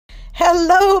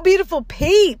Hello, beautiful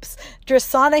peeps.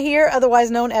 Drasana here,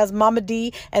 otherwise known as Mama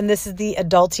D, and this is the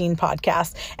Adulting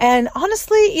Podcast. And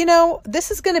honestly, this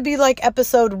is going to be like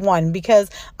episode 1 because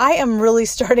I am really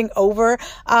starting over.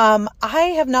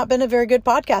 I have not been a very good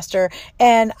podcaster,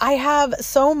 and I have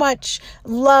so much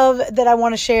love that I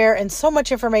want to share and so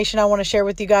much information I want to share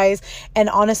with you guys. And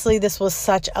honestly, this was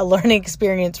such a learning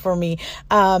experience for me.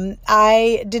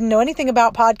 I didn't know anything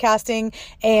about podcasting,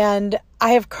 and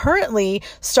I have currently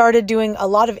started doing a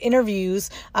lot of interviews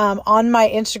on my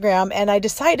Instagram, and I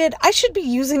decided I should be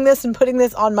using this and putting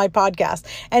this on my podcast.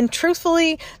 And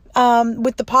truthfully,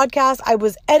 with the podcast, I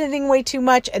was editing way too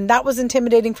much, and that was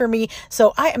intimidating for me.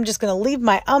 So I am just going to leave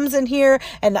my ums in here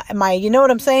and my, you know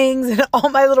what I'm saying, and all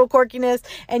my little quirkiness,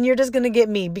 and you're just going to get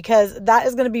me, because that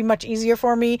is going to be much easier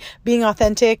for me, being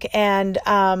authentic and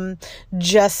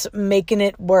just making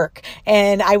it work.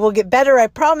 And I will get better, I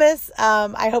promise.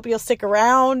 I hope you'll stick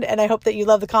around, and I hope that you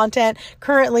love the content.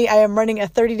 Currently, I am running a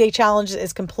 30-day challenge that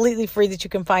is completely free that you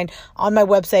can find on my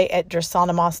website at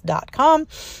drasanamos.com.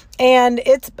 And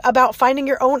it's about finding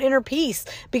your own inner peace,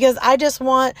 because I just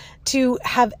want to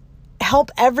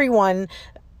help everyone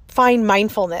find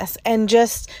mindfulness and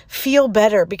just feel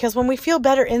better. Because when we feel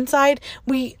better inside,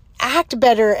 we act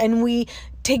better and we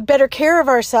take better care of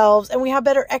ourselves, and we have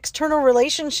better external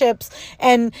relationships,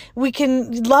 and we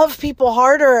can love people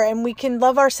harder, and we can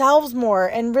love ourselves more.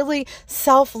 And really,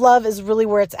 self-love is really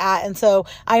where it's at. And so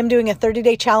I am doing a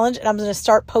 30-day challenge, and I'm going to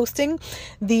start posting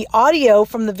the audio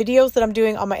from the videos that I'm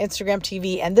doing on my Instagram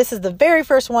TV. And this is the very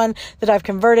first one that I've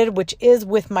converted, which is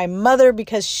with my mother,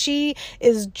 because she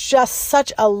is just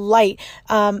such a light.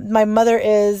 My mother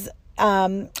has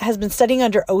been studying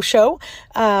under Osho,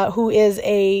 who is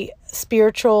a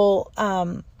spiritual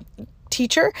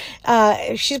teacher.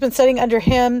 She's been studying under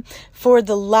him for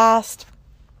the last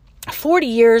 40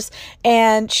 years,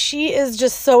 and she is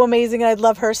just so amazing, and I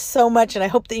love her so much, and I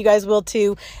hope that you guys will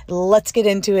too. Let's get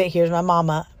into it. Here's my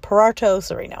mama, Pararto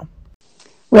Sereno.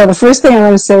 Well, the first thing I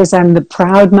want to say is I'm the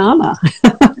proud mama.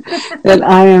 That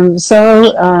I am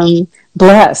so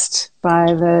blessed by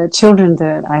the children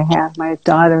that I have, my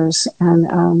daughters,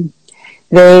 and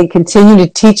they continue to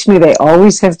teach me. They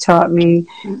always have taught me.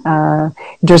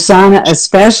 Drasana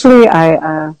especially.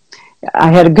 I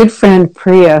had a good friend,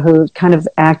 Priya, who kind of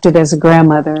acted as a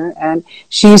grandmother, and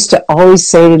she used to always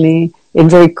say to me in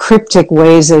very cryptic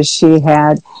ways, as she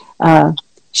had,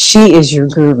 she is your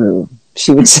guru,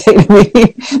 she would say to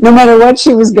me, no matter what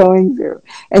she was going through.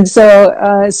 And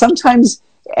so sometimes,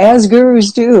 as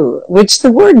gurus do, which the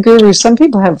word guru, some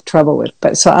people have trouble with,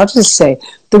 but so I'll just say,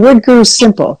 the word guru is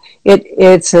simple.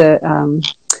 It's a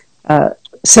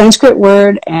Sanskrit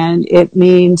word, and it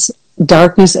means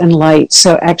darkness and light.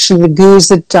 So actually the gu is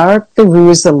the dark, the ru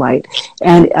is the light.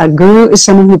 And a guru is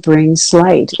someone who brings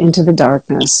light into the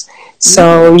darkness.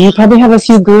 So you probably have a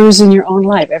few gurus in your own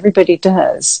life. Everybody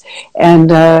does.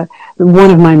 And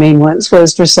one of my main ones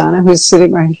was Drasana, who's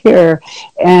sitting right here.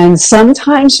 And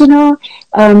sometimes,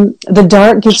 the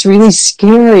dark gets really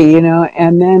scary,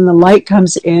 and then the light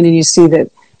comes in, and you see that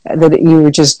you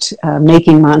were just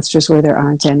making monsters where there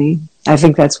aren't any. I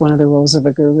think that's one of the roles of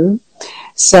a guru.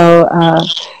 So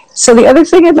the other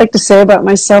thing I'd like to say about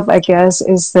myself, I guess,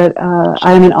 is that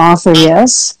I'm an author,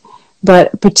 yes,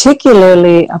 but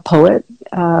particularly a poet,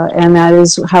 and that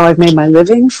is how I've made my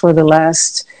living for the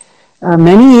last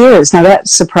many years. Now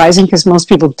that's surprising because most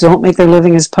people don't make their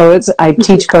living as poets. I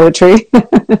teach poetry,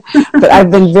 but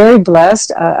I've been very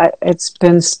blessed. It's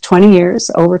been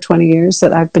over 20 years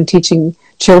that I've been teaching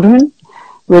children,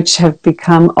 which have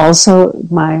become also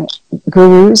my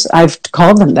gurus. I've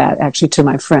called them that, actually, to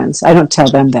my friends. I don't tell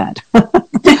them that.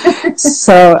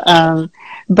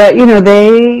 But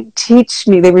they teach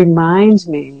me, they remind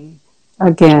me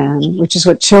again, which is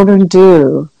what children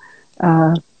do.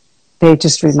 They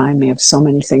just remind me of so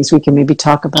many things. We can maybe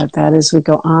talk about that as we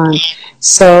go on.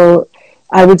 So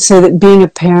I would say that being a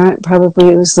parent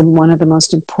probably was one of the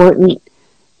most important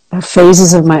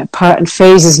phases of my part. And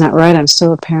phase is not right. I'm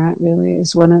still a parent, really,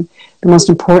 is one of the most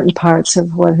important parts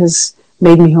of what has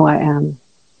made me who I am.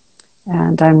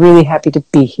 And I'm really happy to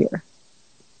be here.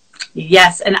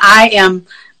 Yes, and I am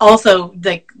also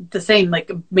like the same,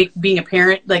 like being a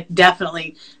parent, like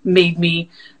definitely made me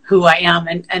who I am,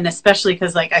 and especially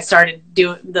because like I started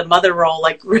doing the mother role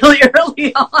like really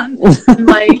early on,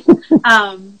 like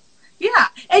yeah,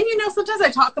 and sometimes I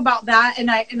talk about that,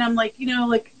 and I'm like,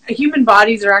 like human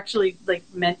bodies are actually like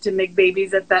meant to make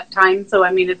babies at that time, so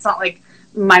I mean it's not like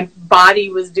my body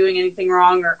was doing anything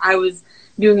wrong or I was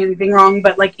doing anything wrong,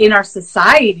 but like in our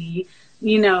society,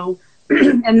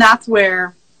 and that's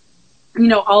where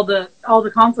all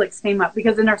the conflicts came up,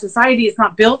 because in our society it's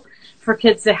not built for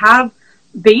kids to have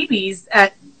babies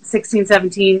at 16,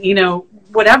 17, you know,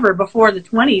 whatever, before the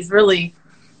 20s, really,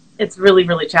 it's really,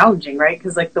 really challenging, right?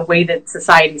 Because like the way that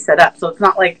society's set up. So it's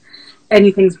not like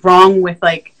anything's wrong with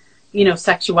like, you know,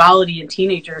 sexuality in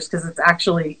teenagers, because it's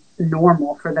actually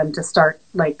normal for them to start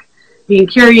like being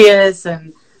curious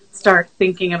and start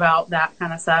thinking about that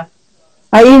kind of stuff.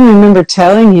 I even remember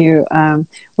telling you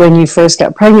when you first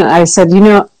got pregnant, I said, you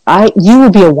know, you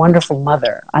would be a wonderful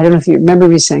mother. I don't know if you remember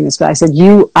me saying this, but I said,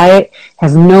 I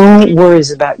have no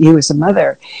worries about you as a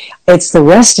mother. It's the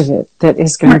rest of it that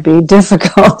is going to be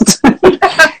difficult.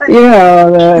 You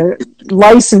know, the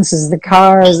licenses, the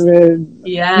cars, the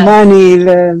money,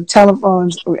 the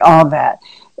telephones, all that.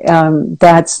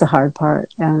 That's the hard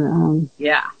part. And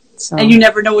so. And you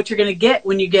never know what you're going to get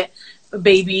when you get a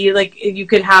baby. Like you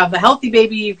could have a healthy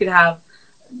baby, you could have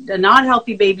a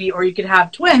non-healthy baby, or you could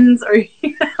have twins, or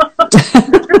you know,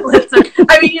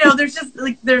 I mean, you know, there's just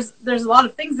like there's a lot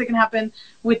of things that can happen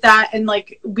with that. And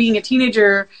like being a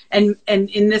teenager and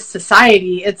in this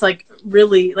society, it's like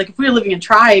really like if we were living in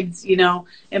tribes, you know,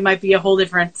 it might be a whole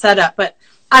different setup. But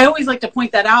I always like to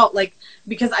point that out, like,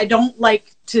 because I don't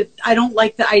like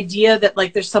the idea that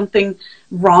like there's something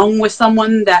wrong with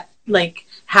someone that like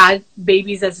had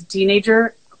babies as a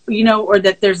teenager, you know, or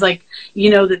that there's like, you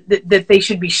know, that they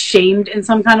should be shamed in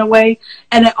some kind of way.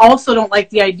 And I also don't like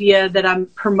the idea that I'm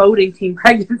promoting teen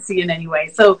pregnancy in any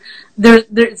way. So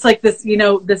it's like this, you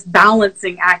know, this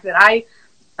balancing act that I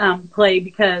play,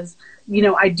 because, you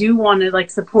know, I do want to like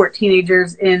support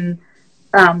teenagers in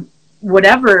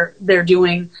whatever they're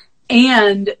doing.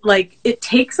 And like, it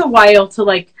takes a while to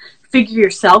like figure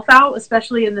yourself out,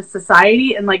 especially in this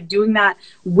society, and like doing that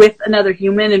with another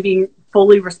human and being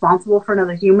fully responsible for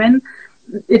another human.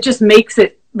 It just makes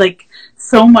it like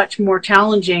so much more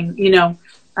challenging, you know,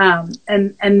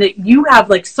 and that you have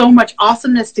like so much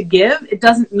awesomeness to give. It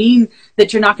doesn't mean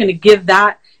that you're not going to give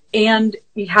that and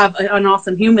you have an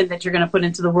awesome human that you're going to put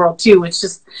into the world too. It's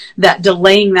just that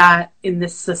delaying that in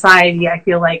this society, I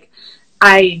feel like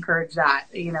I encourage that,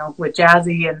 you know, with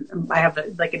Jazzy, and I have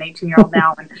like an 18-year-old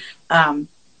now, and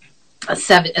a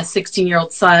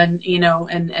 16-year-old son, you know,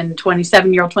 and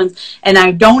 27-year-old twins, and I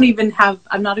don't even have,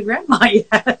 I'm not a grandma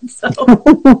yet, so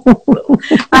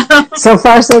so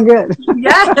far so good.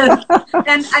 Yes,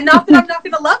 and not that I'm not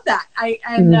going to love that.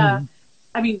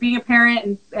 I mean, being a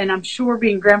parent and I'm sure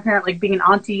being a grandparent, like being an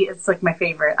auntie, it's like my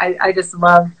favorite. I just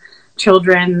love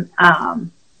children.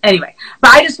 Anyway,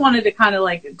 but I just wanted to kind of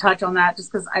like touch on that,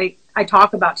 just because I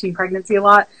talk about teen pregnancy a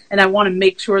lot, and I want to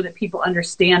make sure that people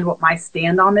understand what my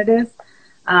stand on it is.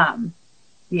 I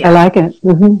like it.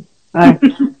 Mm-hmm.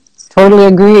 I totally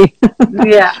agree.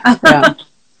 Yeah.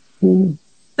 Mm.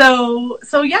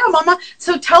 So yeah, Mama.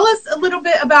 So tell us a little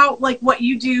bit about like what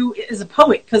you do as a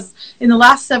poet, because in the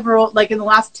last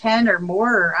 10 or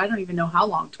more, or I don't even know how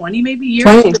long, 20 maybe years,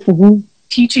 20. Mm-hmm.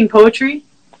 teaching poetry.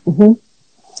 Mm-hmm.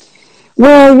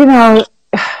 Well, you know,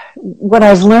 what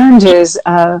I've learned is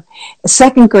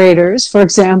second graders, for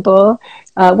example,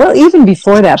 well, even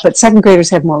before that, but second graders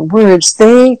have more words.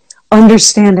 They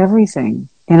understand everything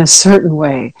in a certain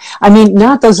way. I mean,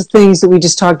 not those things that we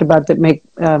just talked about that make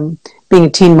being a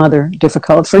teen mother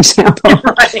difficult, for example.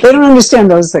 Right. They don't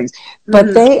understand those things. But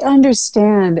mm-hmm. they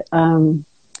understand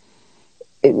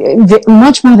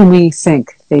much more than we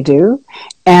think they do.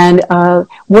 And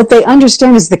what they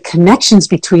understand is the connections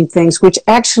between things, which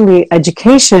actually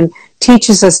education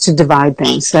teaches us to divide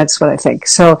things. That's what I think.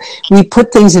 So we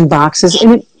put things in boxes,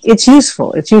 and it's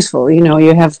useful. It's useful. You know,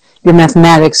 you have your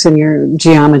mathematics and your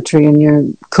geometry and your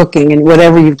cooking and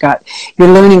whatever you've got. You're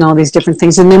learning all these different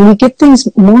things. And then we get things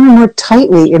more and more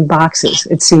tightly in boxes,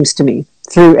 it seems to me,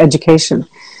 through education.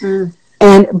 Mm.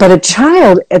 But a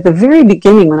child, at the very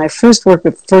beginning, when I first worked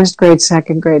with first grade,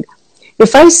 second grade,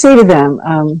 if I say to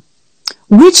them,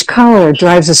 which color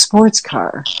drives a sports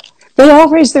car? They all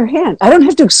raise their hand. I don't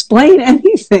have to explain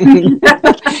anything.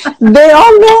 They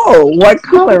all know what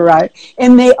color, right?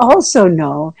 And they also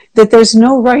know that there's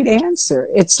no right answer.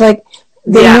 It's like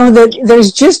they know that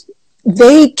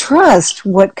they trust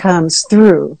what comes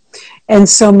through. And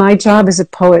so my job as a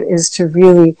poet is to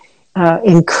really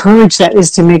encourage that, is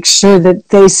to make sure that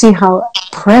they see how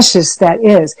precious that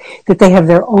is, that they have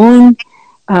their own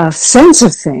sense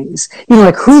of things. You know,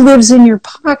 like who lives in your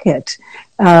pocket?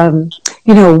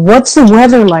 You know, what's the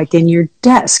weather like in your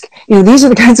desk? You know, these are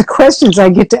the kinds of questions I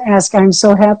get to ask. I'm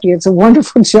so happy. It's a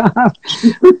wonderful job.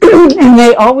 And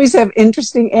they always have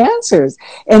interesting answers,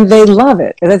 and they love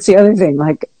it. And that's the other thing.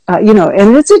 Like, you know,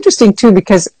 and it's interesting too,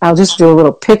 because I'll just do a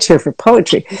little pitch here for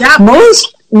poetry. Yeah.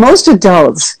 Most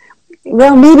adults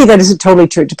well, maybe that isn't totally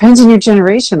true. It depends on your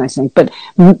generation, I think. But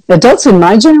adults in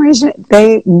my generation,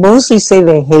 they mostly say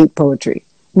they hate poetry.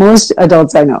 Most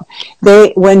adults I know,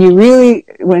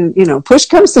 when push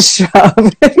comes to shove,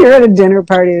 if you're at a dinner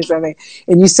party or something,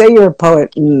 and you say you're a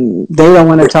poet, they don't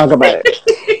want to talk about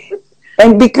it.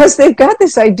 And because they've got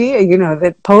this idea,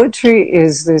 that poetry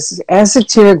is this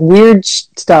esoteric, weird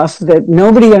stuff that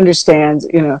nobody understands,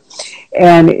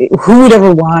 and who would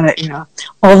ever want it,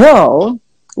 Although,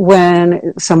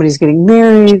 when somebody's getting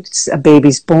married, a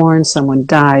baby's born, someone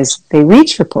dies, they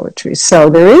reach for poetry. So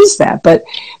there is that. But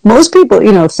most people,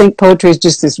 think poetry is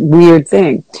just this weird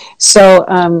thing. So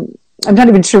I'm not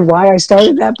even sure why I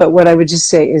started that, but what I would just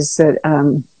say is that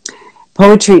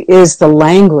poetry is the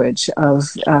language of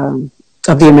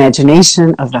the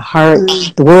imagination, of the heart.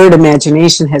 The word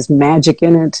imagination has magic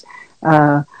in it.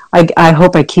 I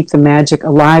hope I keep the magic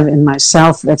alive in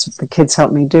myself. That's what the kids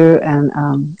help me do,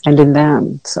 and in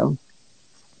them. So,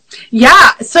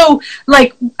 yeah. So,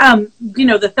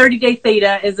 the 30-day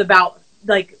theta is about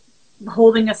like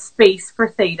holding a space for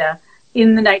theta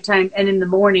in the nighttime and in the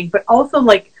morning, but also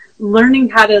like learning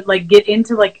how to like get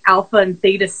into like alpha and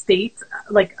theta states,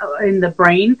 like in the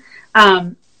brain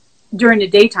during the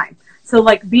daytime. So,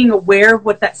 like being aware of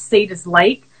what that state is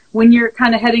like when you're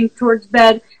kind of heading towards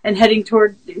bed and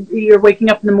you're waking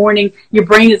up in the morning, your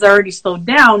brain is already slowed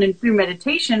down. And through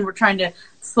meditation, we're trying to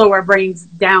slow our brains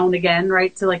down again,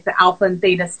 right? To like the alpha and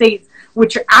theta states,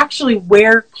 which are actually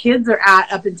where kids are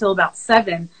at up until about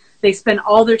 7. They spend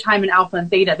all their time in alpha and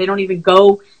theta. They don't even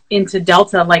go into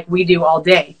delta like we do all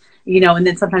day, and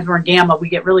then sometimes we're in gamma. We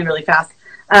get really, really fast.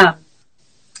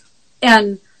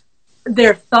 And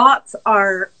their thoughts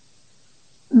are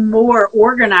more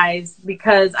organized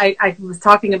because I was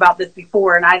talking about this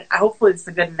before, and I hopefully it's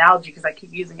a good analogy because I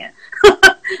keep using it.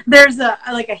 There's a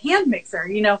hand mixer.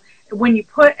 When you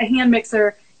put a hand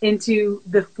mixer into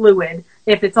the fluid,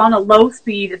 if it's on a low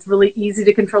speed, it's really easy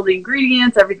to control the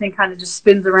ingredients. Everything kind of just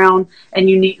spins around and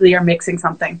you neatly are mixing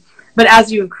something. But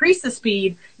as you increase the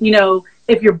speed,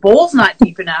 if your bowl's not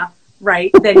deep enough,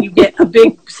 right, then you get a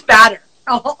big spatter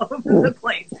all over the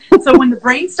place. So when the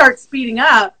brain starts speeding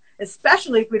up,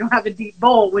 especially if we don't have a deep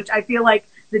bowl, which I feel like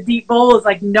the deep bowl is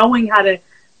like knowing how to,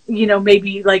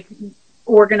 maybe like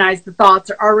organize the thoughts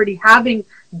or already having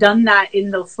done that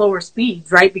in those slower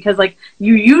speeds, right? Because like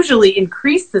you usually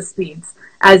increase the speeds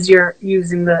as you're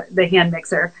using the hand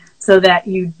mixer so that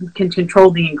you can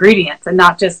control the ingredients and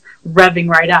not just revving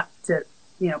right up to,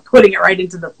 putting it right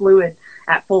into the fluid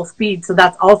at full speed. So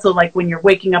that's also like when you're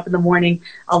waking up in the morning,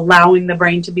 allowing the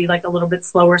brain to be like a little bit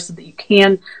slower so that you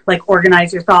can like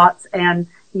organize your thoughts and,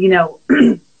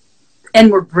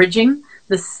 and we're bridging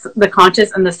the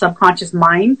conscious and the subconscious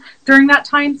mind during that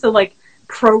time. So like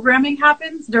programming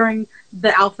happens during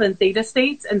the alpha and theta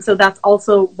states. And so that's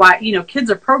also why,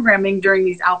 kids are programming during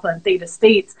these alpha and theta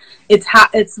states.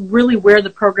 It's really where the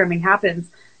programming happens,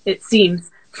 it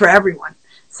seems, for everyone.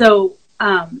 So,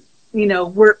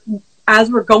 as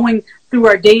we're going through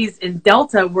our days in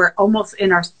delta, we're almost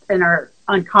in our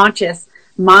unconscious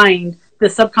mind. The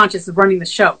subconscious is running the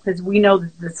show because we know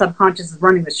that the subconscious is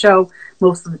running the show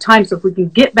most of the time. So if we can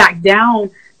get back down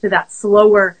to that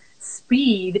slower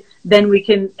speed, then we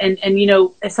can, and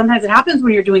sometimes it happens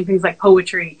when you're doing things like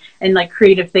poetry and like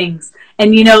creative things.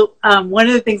 And, one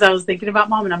of the things I was thinking about,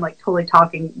 Mom, and I'm like totally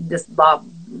talking, just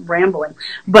rambling,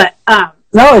 but,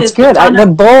 no, it's good. The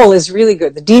bowl is really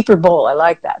good. The deeper bowl. I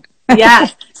like that. Yeah.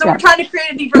 So we're trying to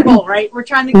create a deeper bowl, right? We're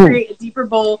trying to create a deeper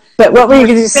bowl. But what were you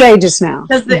going to say just now?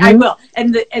 I will.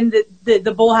 And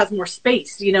the bowl has more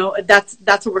space, that's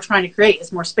what we're trying to create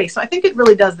is more space. So I think it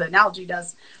really does. The analogy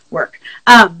does work.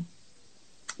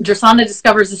 Drasana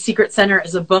Discovers the Secret Center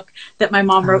is a book that my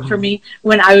mom wrote for me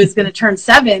when I was going to turn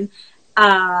 7.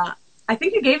 I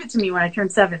think you gave it to me when I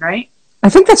turned 7, right? I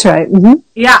think that's right. Mm-hmm.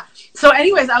 Yeah. So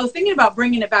anyways, I was thinking about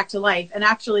bringing it back to life, and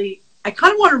actually I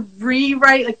kind of want to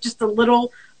rewrite like just a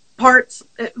little parts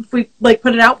if we like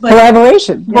put it out. But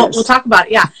collaboration. We'll talk about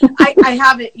it. Yeah. I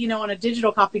have it, on a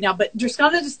digital copy now, but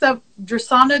Drasana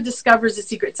Discovers the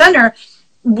Secret Center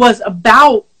was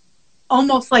about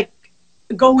almost like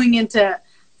going into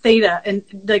theta and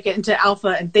like into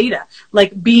alpha and theta,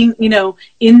 like being,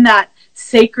 in that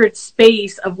sacred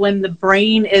space of when the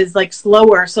brain is like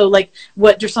slower. So like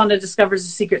what Drasana Discovers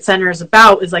the Secret Center is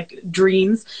about is like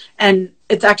dreams, and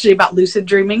it's actually about lucid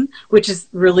dreaming, which is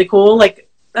really cool. Like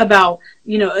about,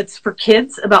 it's for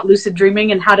kids about lucid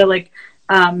dreaming and how to like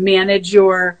manage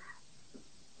your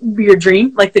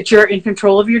dream, like that you're in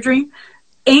control of your dream.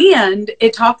 And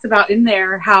it talks about in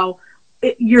there how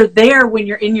you're there when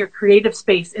you're in your creative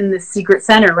space in this secret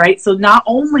center, right? So not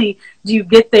only do you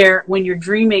get there when you're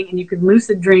dreaming, and you can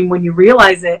lucid dream when you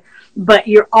realize it, but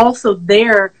you're also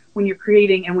there when you're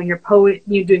creating, and when you're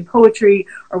doing poetry,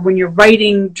 or when you're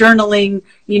writing, journaling,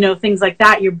 things like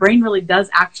that. Your brain really does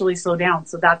actually slow down.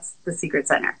 So that's the secret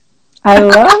center. I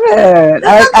love it.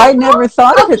 I never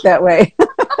thought of it that way.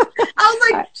 I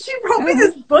was like, she wrote me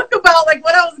this book about like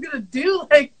what I was going to do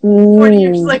like 40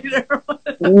 years later.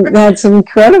 That's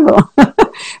incredible.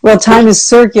 Well, time is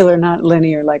circular, not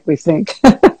linear like we think.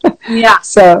 Yeah.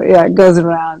 So, yeah, it goes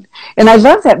around. And I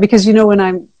love that because, when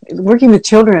I'm working with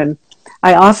children,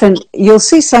 you'll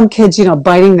see some kids,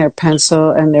 biting their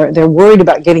pencil, and they're worried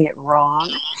about getting it wrong.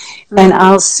 Mm-hmm. And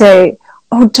I'll say,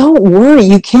 oh, don't worry.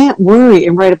 You can't worry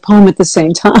and write a poem at the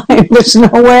same time. There's no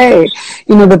way.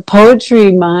 The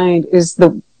poetry mind is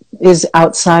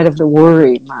outside of the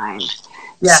worry mind.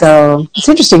 Yes. So it's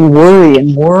interesting. Worry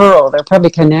and whirl, they're probably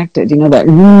connected. That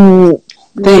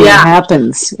thing that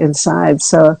happens inside.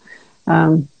 So,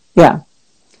 yeah.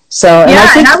 So, and I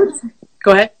think,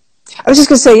 go ahead. I was just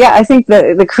going to say, I think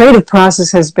the creative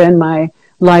process has been my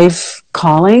life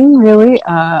calling, really.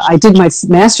 I did my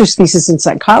master's thesis in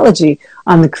psychology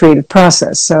on the creative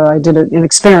process. So I did an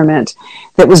experiment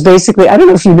that was basically, I don't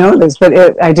know if you know this, but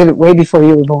I did it way before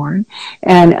you were born.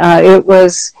 And it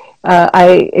was,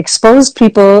 I exposed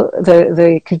people,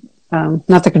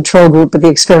 not the control group, but the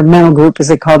experimental group, as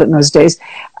they called it in those days,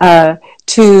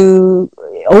 to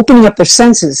opening up their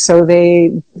senses. So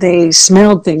they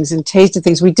smelled things and tasted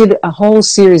things. We did a whole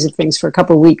series of things for a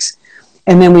couple of weeks.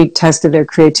 And then we tested their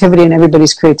creativity, and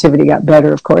everybody's creativity got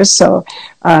better, of course. So,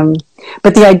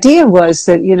 but the idea was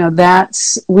that,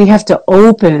 we have to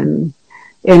open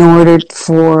in order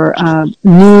for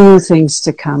new things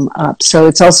to come up. So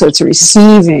it's a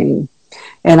receiving.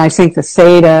 And I think the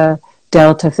theta,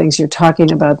 delta things you're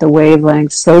talking about, the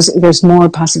wavelengths, there's more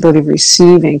possibility of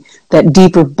receiving. That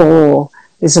deeper bowl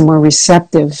is a more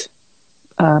receptive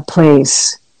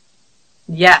place.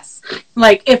 Yes.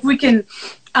 Like if we can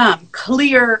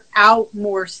clear out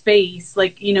more space,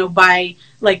 like, by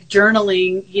like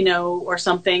journaling, or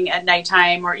something at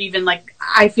nighttime, or even like,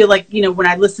 I feel like, when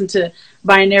I listen to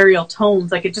binaural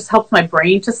tones, like it just helps my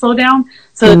brain to slow down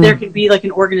so that there can be like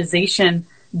an organization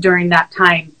during that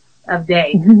time of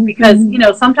day. Because,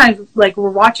 sometimes like we're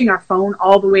watching our phone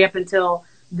all the way up until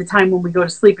the time when we go to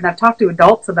sleep. And I've talked to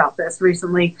adults about this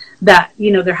recently that,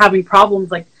 they're having problems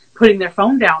like putting their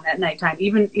phone down at nighttime,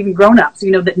 even grown-ups,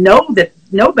 that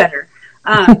know better.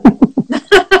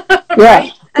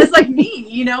 Right. And it's like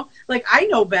me, like I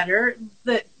know better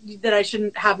that I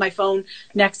shouldn't have my phone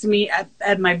next to me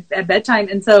at bedtime.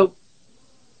 And so,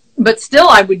 but still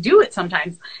I would do it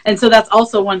sometimes. And so that's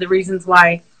also one of the reasons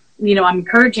why, I'm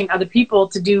encouraging other people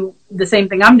to do the same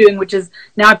thing I'm doing, which is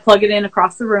now I plug it in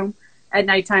across the room at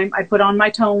nighttime. I put on my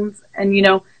tones, and,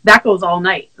 that goes all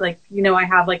night. Like, I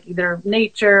have like either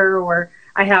nature, or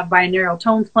I have binaural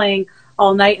tones playing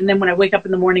all night. And then when I wake up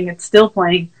in the morning, it's still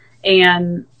playing.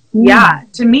 And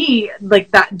to me,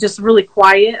 like that, just really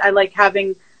quiet. I like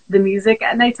having the music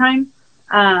at nighttime.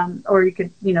 Or you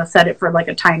could, set it for like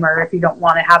a timer if you don't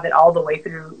want to have it all the way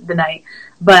through the night.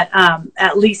 But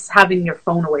at least having your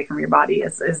phone away from your body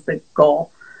is the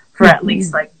goal for at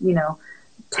least like,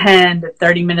 10 to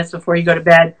 30 minutes before you go to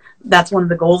bed. That's one of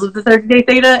the goals of the 30-day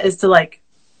theta, is to like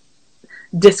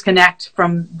disconnect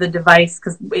from the device.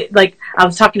 Cause like I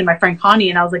was talking to my friend Connie,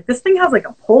 and I was like, this thing has like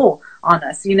a pull on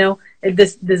us,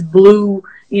 this blue,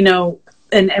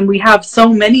 and we have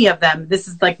so many of them. This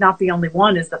is like not the only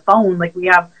one, is the phone. Like we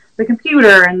have the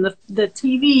computer and the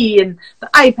TV and the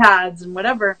iPads and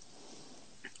whatever.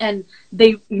 And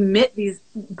they emit these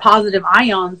positive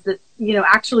ions that,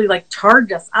 actually like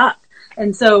charge us up.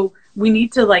 And so we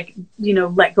need to like,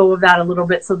 let go of that a little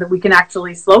bit so that we can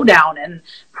actually slow down and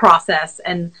process.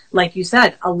 And like you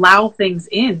said, allow things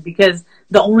in, because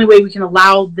the only way we can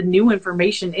allow the new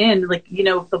information in, like,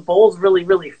 if the bowl's really,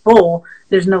 really full,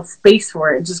 there's no space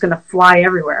for it. It's just going to fly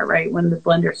everywhere, right? When the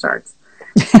blender starts.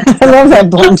 I love that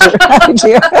blender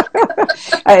idea.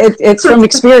 It's from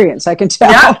experience, I can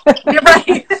tell. Yeah, you're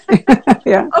right.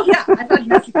 Yeah. Oh yeah, I've had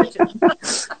messy kitchen.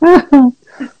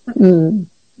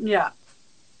 Yeah.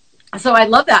 So I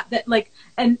love that like,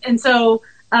 and so,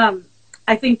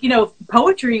 I think,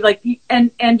 poetry, like,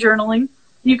 and journaling,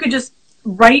 you could just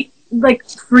write like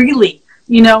freely,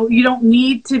 you don't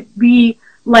need to be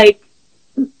like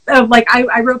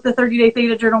I wrote the 30-day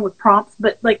theta journal with prompts,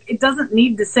 but like, it doesn't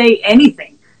need to say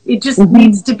anything. It just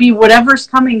needs to be whatever's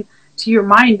coming to your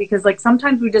mind, because like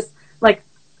sometimes we just like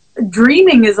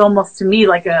dreaming is almost to me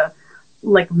like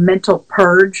like mental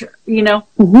purge, you know,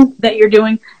 Mm-hmm. that you're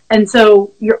doing. And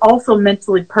so you're also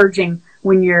mentally purging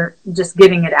when you're just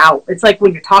getting it out. It's like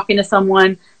when you're talking to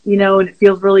someone, you know, and it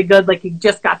feels really good, like you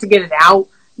just got to get it out,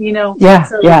 you know. Yeah,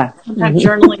 So yeah. sometimes Mm-hmm.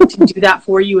 journaling can do that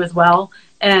for you as well.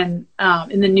 And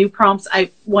in the new prompts,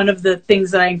 one of the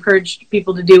things that I encourage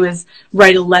people to do is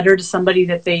write a letter to somebody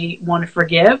that they want to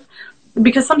forgive,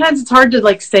 because sometimes it's hard to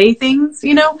like say things,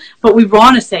 you know, but we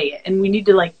want to say it and we need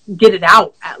to like get it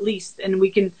out at least. And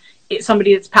we can,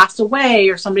 somebody that's passed away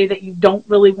or somebody that you don't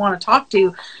really want to talk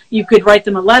to, you could write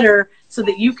them a letter so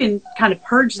that you can kind of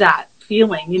purge that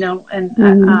feeling, you know,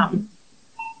 and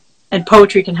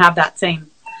poetry can have that same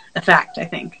effect, I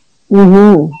think.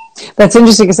 Mm-hmm. That's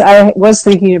interesting, because I was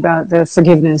thinking about the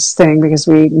forgiveness thing because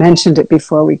we mentioned it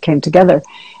before we came together.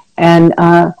 And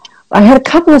I had a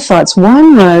couple of thoughts.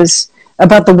 One was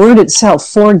about the word itself,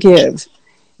 forgive,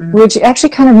 which actually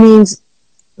kind of means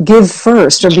give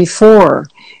first or before,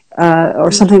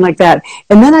 or something like that.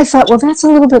 And then I thought, well, that's a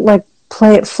little bit like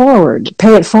pay it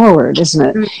forward, isn't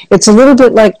it? It's a little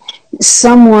bit like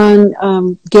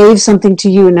someone gave something to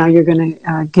you and now you're going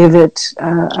to give it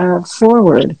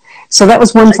forward. So that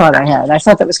was one thought I had. I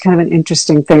thought that was kind of an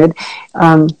interesting thing.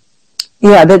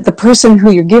 Yeah, that the person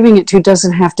who you're giving it to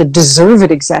doesn't have to deserve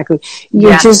it exactly.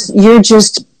 You're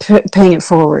just paying it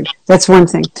forward. That's one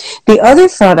thing. The other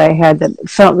thought I had that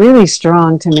felt really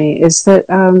strong to me is that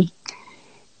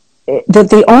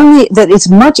that it's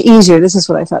much easier. This is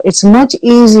what I thought. It's much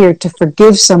easier to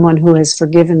forgive someone who has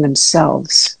forgiven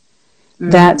themselves.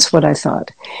 That's what I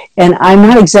thought. And I'm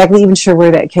not exactly even sure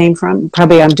where that came from.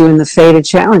 Probably I'm doing the Faded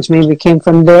Challenge. Maybe it came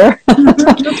from there.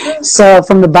 So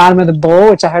from the bottom of the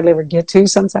bowl, which I hardly ever get to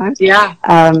sometimes. Yeah.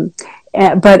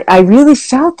 But I really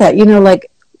felt that, you know, like,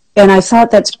 and I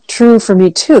thought that's true for me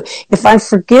too. If I've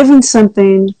forgiven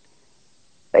something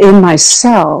in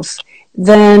myself,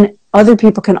 then other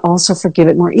people can also forgive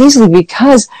it more easily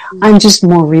because I'm just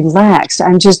more relaxed.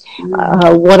 I'm just,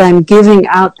 what I'm giving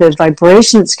out, the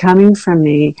vibration that's coming from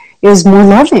me is more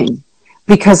loving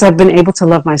because I've been able to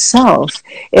love myself.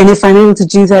 And if I'm able to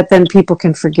do that, then people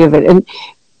can forgive it. And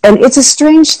it's a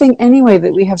strange thing anyway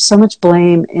that we have so much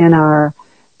blame in our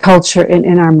culture and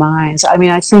in our minds. I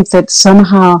mean, I think that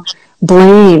somehow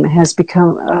blame has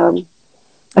become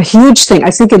a huge thing.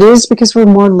 I think it is because we're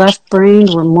more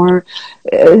left-brained. We're more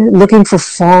looking for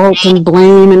fault and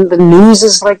blame, and the news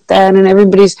is like that, and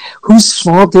everybody's, whose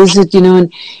fault is it, you know,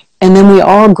 and then we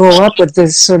all grow up with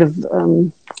this sort of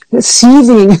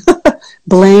seething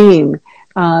blame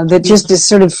that just is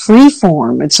sort of free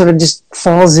form. It sort of just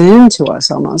falls into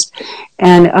us almost.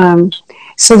 And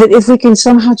so that if we can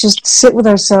somehow just sit with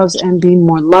ourselves and be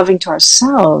more loving to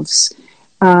ourselves,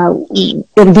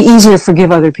 it'll be easier to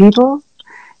forgive other people.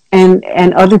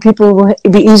 And other people will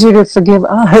be easier to forgive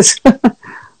us.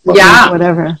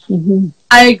 Whatever. Mm-hmm.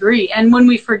 I agree. And when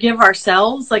we forgive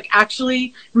ourselves, like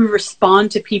actually we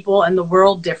respond to people and the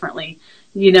world differently,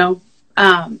 you know,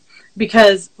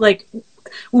 because like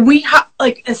when we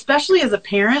like, especially as a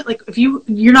parent, like if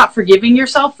you're not forgiving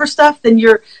yourself for stuff, then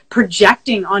you're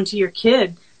projecting onto your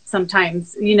kid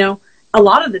sometimes, you know, a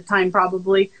lot of the time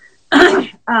probably,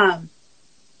 the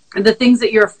things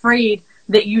that you're afraid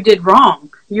that you did wrong.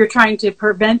 You're trying to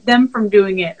prevent them from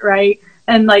doing it, right?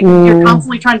 And like you're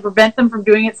constantly trying to prevent them from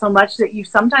doing it so much that you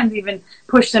sometimes even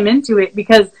push them into it,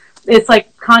 because it's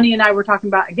like Connie and I were talking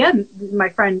about, again, my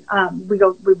friend, we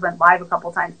went live a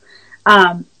couple times,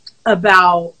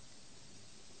 about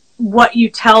what you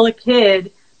tell a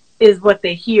kid is what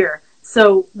they hear.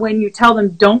 So when you tell them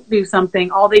don't do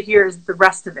something, all they hear is the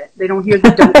rest of it. They don't hear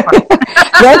the don't part.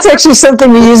 That's actually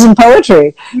something we use in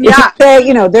poetry. Yeah.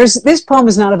 You know, this poem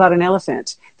is not about an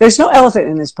elephant. There's no elephant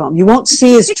in this poem. You won't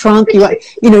see his trunk. And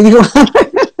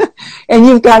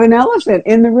you've got an elephant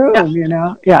in the room, you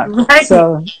know? Yeah. Right.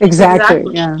 So,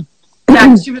 exactly. Yeah.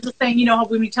 Yeah. She was just saying, you know,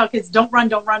 when we tell kids don't run,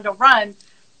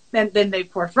 then they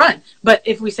of course run. But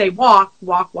if we say walk,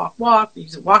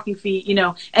 use walking feet, you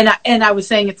know, and I was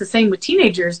saying it's the same with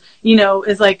teenagers, you know,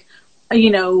 is like, you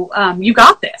know, you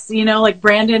got this, you know, like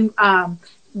Brandon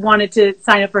wanted to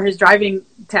sign up for his driving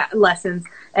lessons,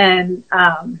 and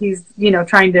he's, you know,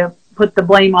 trying to put the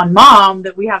blame on mom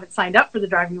that we haven't signed up for the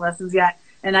driving lessons yet.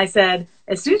 And I said,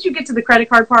 as soon as you get to the credit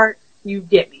card part, you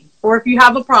get me. Or if you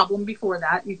have a problem before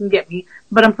that, you can get me.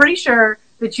 But I'm pretty sure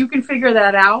that you can figure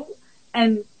that out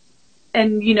and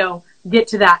you know, get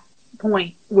to that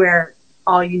point where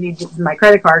all you need is my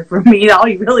credit card for me. All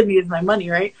you really need is my money,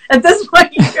 right? At this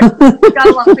point, you've got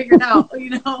a lot figured out, you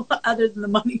know, other than the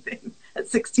money thing at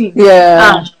 16.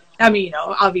 Yeah. I mean, you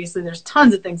know, obviously there's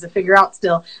tons of things to figure out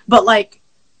still, but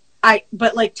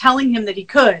telling him that he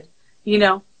could, you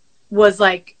know, was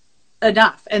like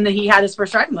enough. And then he had his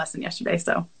first driving lesson yesterday.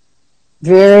 So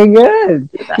very good.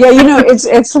 Yeah,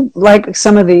 it's like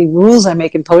some of the rules I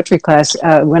make in poetry class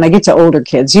when I get to older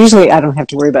kids. Usually I don't have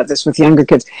to worry about this with younger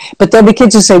kids, but there'll be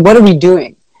kids who say, "What are we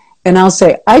doing?" And I'll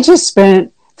say, "I just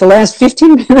spent the last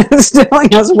 15 minutes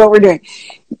telling us what we're doing."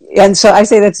 And so I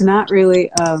say that's not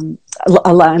really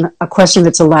a question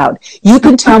that's allowed. You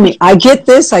can tell me, I get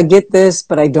this,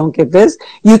 but I don't get this.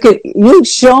 You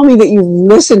show me that you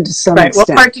listened to some extent.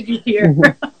 What part did you hear?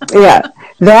 Mm-hmm. Yeah,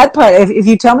 that part. If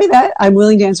you tell me that, I'm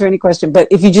willing to answer any question. But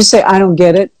if you just say, I don't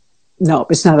get it, no,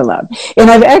 it's not allowed. And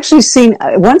I've actually seen,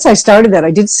 once I started that,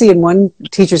 I did see in one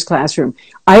teacher's classroom,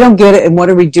 I don't get it, and what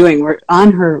are we doing? We're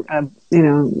on her,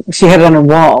 she had it on her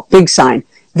wall, big sign.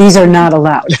 These are not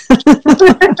allowed.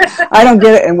 I don't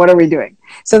get it, and what are we doing?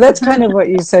 So that's kind of what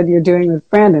you said you're doing with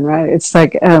Brandon, right? It's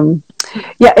like,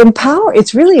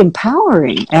 it's really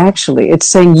empowering, actually. It's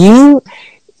saying you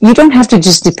don't have to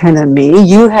just depend on me.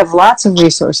 You have lots of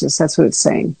resources. That's what it's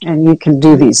saying. And you can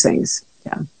do these things.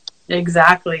 Yeah.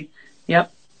 Exactly.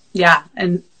 Yep. Yeah.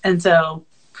 And so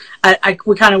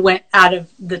we kind of went out of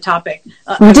the topic.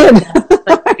 We did.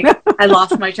 I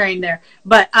lost my train there.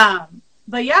 But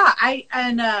yeah,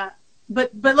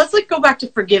 but let's go back to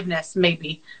forgiveness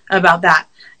maybe about that.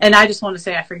 And I just want to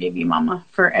say I forgive you, Mama,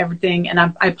 for everything. And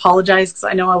I apologize because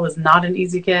I know I was not an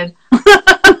easy kid.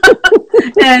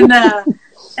 And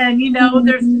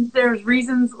there's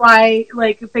reasons why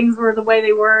like things were the way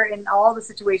they were in all the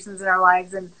situations in our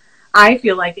lives. And I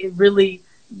feel like it really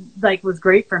like was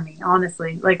great for me,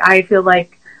 honestly. Like I feel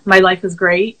like my life is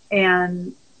great.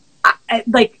 And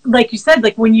like you said,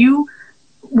 like when you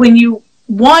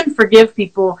one, forgive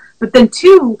people, but then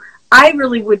two, I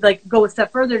really would like go a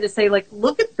step further to say like,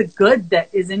 look at the good that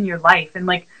is in your life and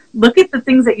like, look at the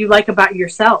things that you like about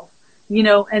yourself,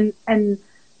 and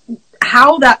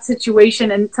how that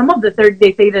situation, and some of the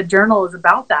 30-day Theta journal is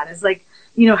about that, is like,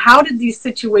 how did these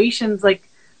situations like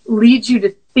lead you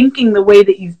to thinking the way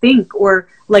that you think, or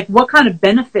like what kind of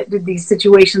benefit did these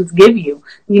situations give you,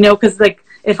 because like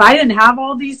if I didn't have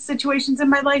all these situations in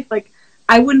my life, like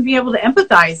I wouldn't be able to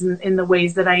empathize in the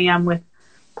ways that I am with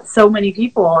so many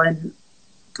people and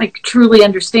like truly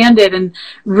understand it and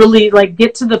really like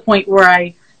get to the point where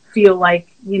I feel like,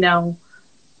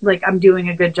 like I'm doing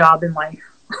a good job in life.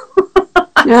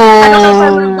 I don't know if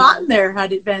I would have gotten there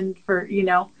had it been for,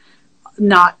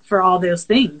 not for all those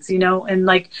things, and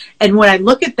like, and when I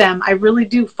look at them, I really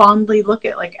do fondly look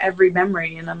at like every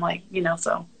memory and I'm like,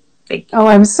 so thank you. Oh,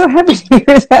 I'm so happy to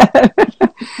hear that.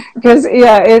 Because,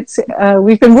 it's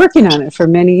we've been working on it for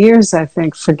many years, I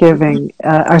think, forgiving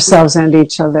ourselves and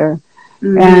each other.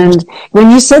 Mm-hmm. And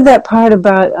when you said that part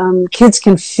about kids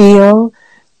can feel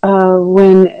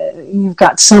when you've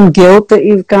got some guilt that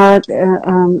you've got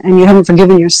and you haven't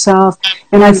forgiven yourself,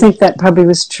 and I think that probably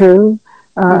was true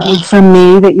for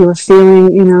me, that you were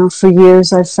feeling, for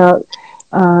years I felt,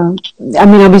 I'll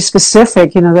be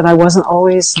specific, that I wasn't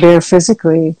always there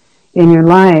physically in your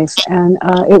life. And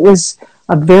it was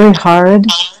a very hard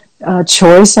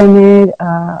choice I made.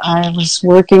 I was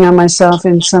working on myself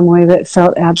in some way that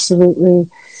felt absolutely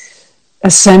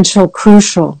essential,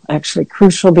 crucial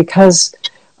because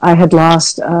I had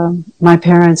lost my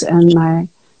parents and my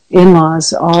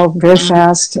in-laws all very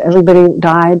fast. Everybody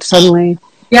died suddenly.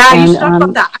 Yeah, you should talk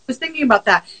about that. I was thinking about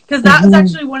that because that was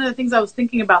actually one of the things I was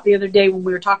thinking about the other day when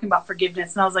we were talking about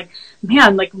forgiveness. And I was like,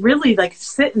 man, like really like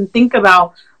sit and think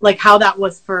about like how that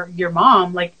was for your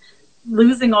mom, like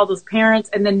losing all those parents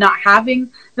and then not having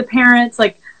the parents.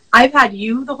 Like I've had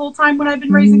you the whole time when I've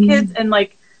been raising kids, and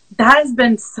like that has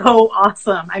been so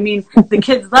awesome. I mean, the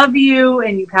kids love you,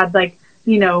 and you've had like,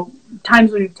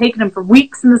 times when you've taken them for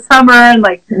weeks in the summer, and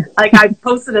like I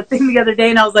posted a thing the other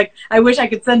day and I was like, I wish I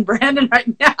could send Brandon right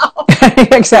now.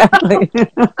 Exactly.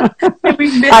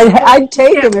 I'd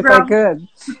take him if I could.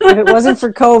 If it wasn't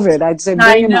for COVID, I'd say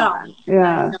bring him on.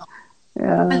 Yeah.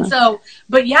 And so,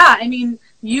 but yeah, I mean,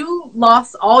 you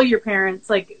lost all your parents.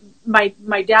 Like my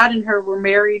dad and her were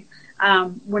married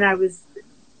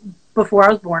before I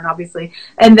was born, obviously.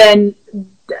 And then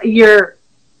your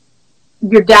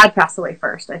dad passed away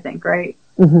first, I think, right?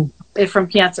 Mm-hmm. From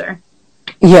cancer.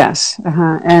 Yes.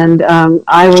 And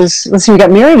we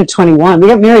got married at 21. We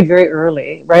got married very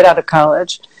early, right out of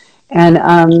college. And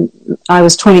I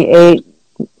was 27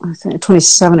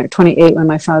 or 28 when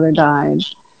my father died.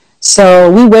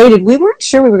 So we waited. We weren't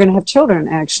sure we were going to have children,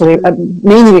 actually,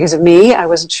 mainly because of me. I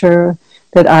wasn't sure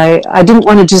that I didn't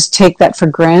want to just take that for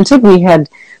granted. We had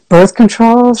birth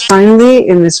control finally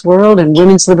in this world and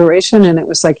women's liberation, and it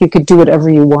was like you could do whatever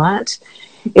you want.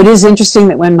 It is interesting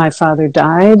that when my father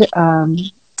died,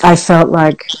 I felt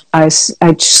like I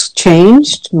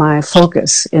changed my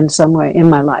focus in some way in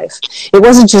my life. It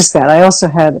wasn't just that. I also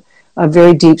had a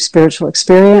very deep spiritual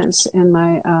experience in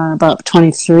my about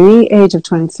 23, age of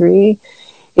 23.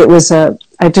 It was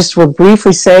I just will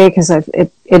briefly say, because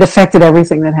it affected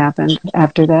everything that happened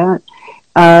after that.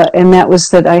 And that was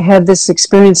that I had this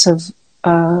experience of,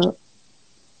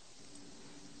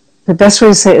 the best way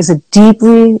to say it is a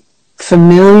deeply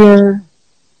familiar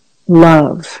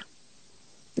love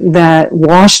that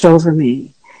washed over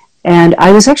me. And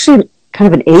I was actually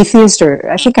kind of an atheist, or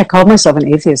I think I called myself an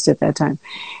atheist at that time,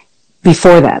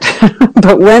 before that.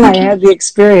 But when I had the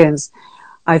experience,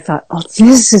 I thought, oh,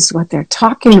 this is what they're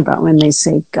talking about when they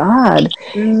say God.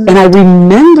 And I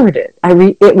remembered it.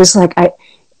 It was like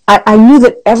I knew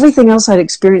that everything else I'd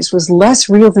experienced was less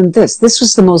real than this. This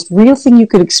was the most real thing you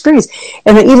could experience.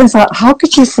 And I even thought, how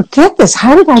could you forget this?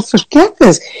 How did I forget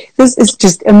this? This is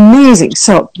just amazing.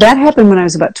 So that happened when I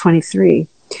was about 23.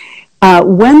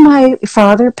 When my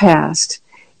father passed,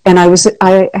 and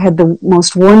I had the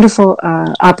most wonderful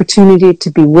opportunity to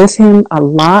be with him a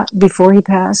lot before he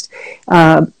passed.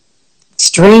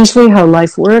 Strangely, how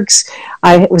life works.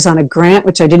 I was on a grant,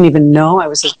 which I didn't even know. I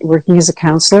was working as a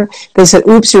counselor. They said,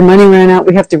 oops, your money ran out.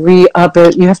 We have to re-up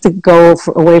it. You have to go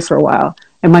away for a while.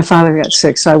 And my father got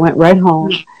sick, so I went right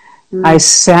home. Mm-hmm. I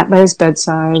sat by his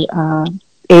bedside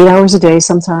 8 hours a day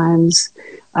sometimes.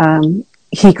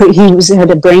 He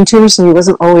had a brain tumor, so he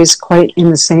wasn't always quite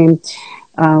in the same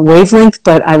wavelength,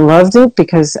 but I loved it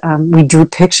because we drew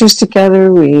pictures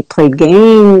together. We played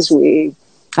games.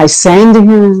 I sang to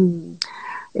him.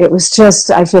 It was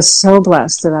just, I feel so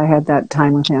blessed that I had that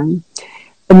time with him.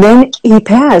 And then he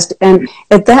passed. And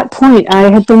at that point,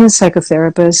 I had been a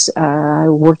psychotherapist. I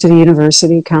worked at a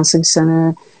university, counseling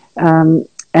center,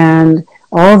 and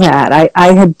all that.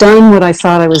 I had done what I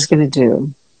thought I was going to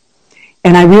do.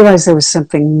 And I realized there was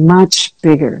something much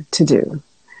bigger to do.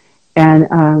 And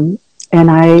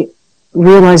I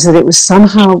realized that it was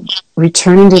somehow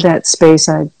returning to that space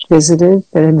I visited,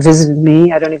 that had visited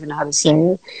me. I don't even know how to say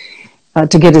it.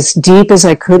 To get as deep as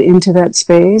I could into that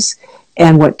space.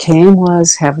 And what came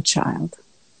was have a child.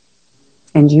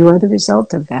 And you are the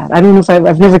result of that. I don't know if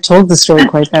I've never told the story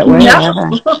quite that way. No. Have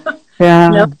I? Yeah.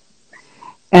 No.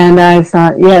 And I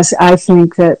thought, yes, I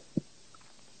think that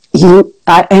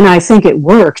I think it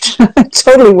worked. It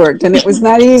totally worked. And it was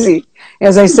not easy.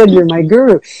 As I said, you're my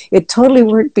guru. It totally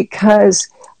worked because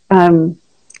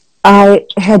I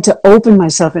had to open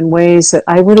myself in ways that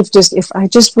I would have if I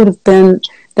just would have been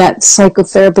that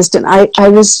psychotherapist, and I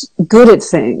was good at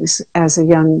things as a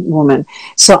young woman.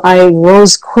 So I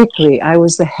rose quickly. I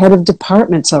was the head of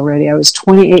departments already. I was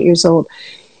 28 years old.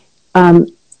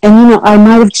 And, I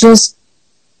might have just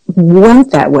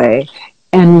went that way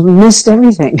and missed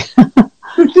everything.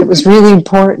 It was really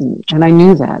important, and I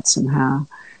knew that somehow.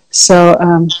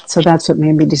 So that's what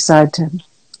made me decide to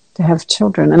have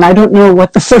children. And I don't know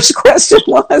what the first question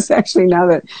was, actually, now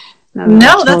that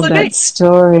I told that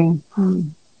story.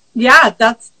 Yeah,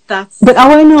 that's. But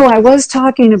I know I was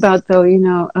talking about, though,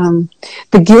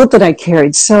 the guilt that I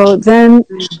carried. So then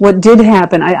what did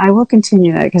happen, I will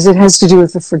continue that because it has to do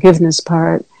with the forgiveness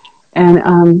part.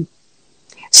 And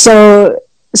so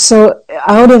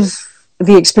out of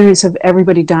the experience of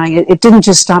everybody dying, it didn't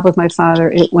just stop with my father.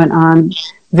 It went on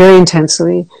very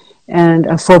intensely.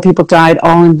 And 4 people died,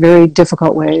 all in very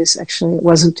difficult ways. Actually,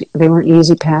 they weren't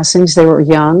easy passings. They were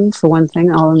young, for one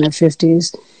thing, all in their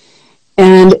 50s.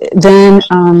 And then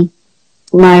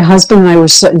my husband and I were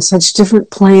in such different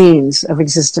planes of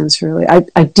existence, really.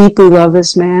 I deeply love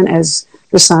this man, as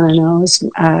Rosanna knows.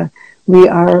 We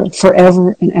are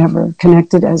forever and ever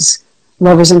connected as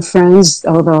lovers and friends,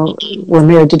 although we're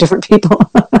married to different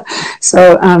people.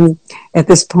 So at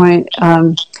this point,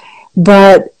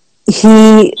 but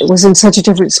he was in such a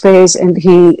different space, and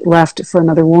he left for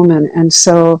another woman. And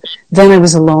so then I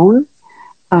was alone.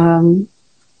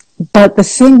 But the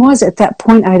thing was, at that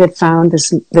point, I had found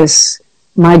this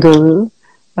my guru.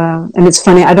 And it's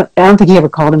funny, I don't think he ever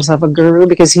called himself a guru,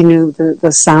 because he knew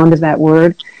the sound of that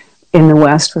word in the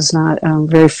West was not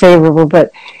very favorable.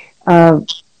 But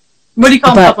what do you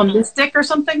call himself, a mystic or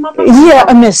something, Mama? Yeah,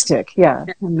 a mystic. Yeah,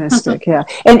 a mystic. Yeah,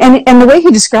 and the way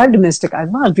he described a mystic, I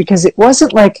loved, because it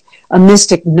wasn't like a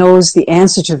mystic knows the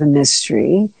answer to the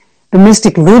mystery. The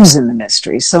mystic lives in the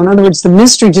mystery. So in other words, the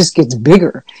mystery just gets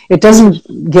bigger. It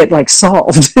doesn't get like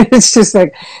solved. It's just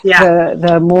like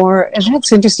the more, and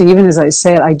that's interesting. Even as I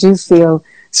say it, I do feel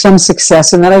some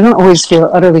success in that. I don't always feel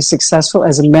utterly successful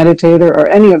as a meditator or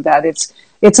any of that.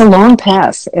 It's a long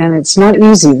path, and it's not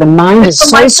easy. The mind is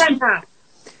so.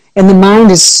 and the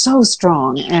mind is so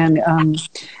strong, and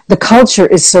the culture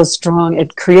is so strong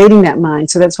at creating that mind.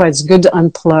 So that's why it's good to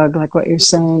unplug, like what you're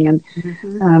saying. And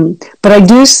but I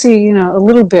do see, a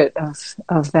little bit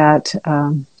of that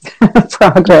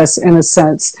progress in a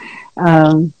sense.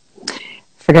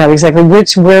 Forgot exactly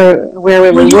where we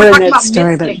were in that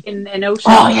story, but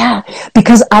oh yeah,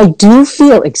 because I do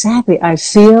feel I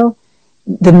feel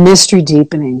the mystery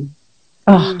deepening.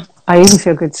 Oh, I even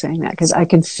feel good saying that, because I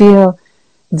can feel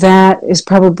that is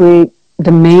probably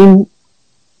the main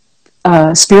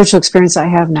spiritual experience I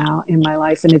have now in my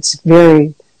life, and it's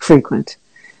very frequent.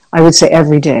 I would say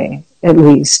every day, at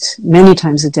least, many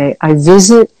times a day. I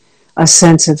visit a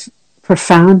sense of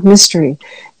profound mystery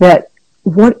that,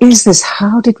 what is this?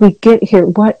 How did we get here?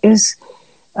 What is,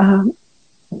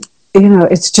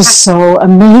 it's just so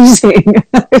amazing.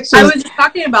 I was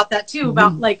talking about that too,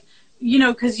 about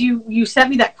because you sent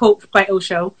me that quote by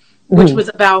Osho, which was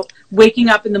about waking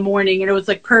up in the morning, and it was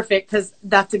like perfect, because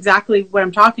that's exactly what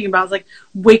I'm talking about. It's like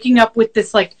waking up with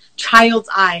this like child's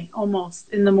eye almost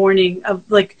in the morning, of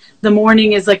like the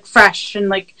morning is like fresh and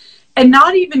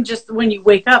not even just when you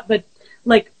wake up, but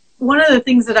like one of the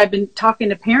things that I've been talking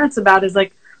to parents about is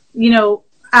like,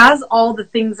 as all the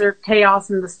things are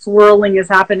chaos and the swirling is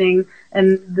happening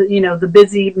and the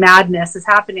busy madness is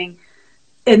happening,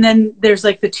 and then there's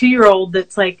like the 2-year-old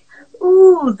that's like,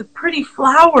 ooh, the pretty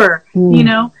flower,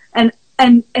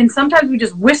 and sometimes we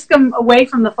just whisk them away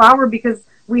from the flower because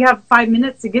we have 5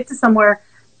 minutes to get to somewhere.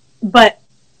 But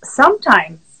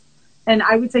sometimes, and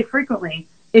I would say frequently,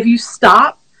 if you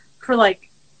stop for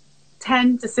like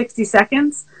 10 to 60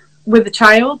 seconds with a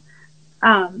child,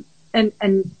 and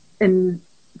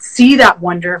see that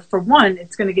wonder, for one,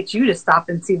 it's going to get you to stop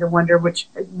and see the wonder, which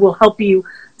will help you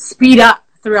speed up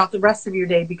throughout the rest of your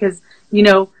day, because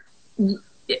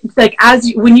like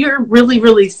when you're really,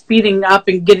 really speeding up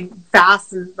and getting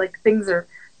fast, and like things are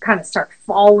kind of start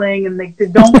falling, and they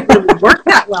don't really work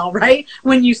that well, right?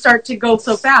 When you start to go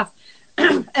so fast.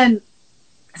 And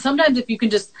sometimes if you can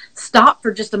just stop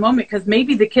for just a moment, because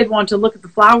maybe the kid wants to look at the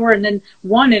flower, and then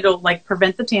one, it'll like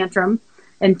prevent the tantrum,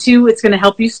 and 2, it's going to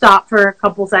help you stop for a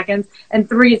couple seconds, and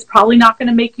 3, it's probably not going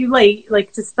to make you late,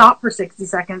 like to stop for 60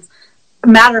 seconds.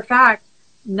 Matter of fact,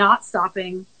 not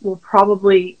stopping will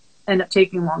probably end up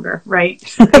taking longer, right?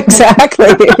 Exactly.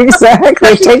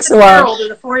 It takes a while or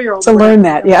the 4-year-old to learn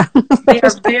that. Yeah, they are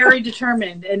very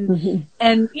determined, and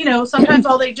sometimes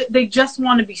they just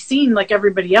want to be seen like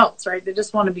everybody else, right? They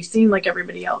just want to be seen like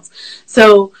everybody else.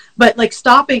 So, but like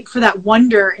stopping for that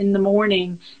wonder in the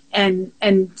morning and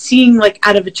seeing like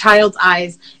out of a child's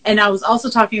eyes. And I was also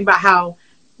talking about how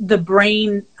the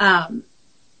brain,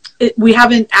 we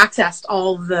haven't accessed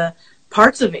all of the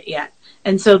parts of it yet.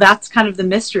 And so that's kind of the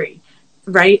mystery,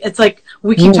 right? It's like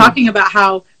we keep talking about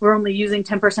how we're only using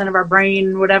 10% of our brain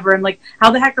and whatever. And like,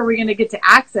 how the heck are we going to get to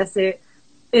access it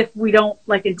if we don't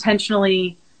like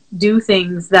intentionally do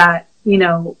things that,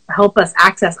 help us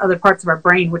access other parts of our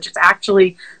brain, which is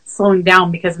actually slowing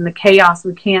down, because in the chaos,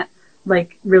 we can't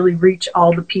like really reach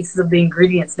all the pieces of the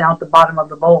ingredients down at the bottom of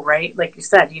the bowl, right? Like you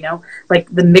said, like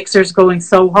the mixer's going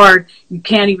so hard, you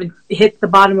can't even hit the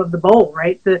bottom of the bowl,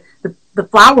 right? The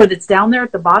flour that's down there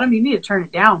at the bottom, you need to turn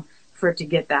it down for it to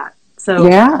get that. So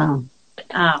yeah,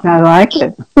 I like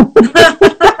it.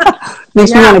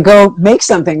 Makes me want to go make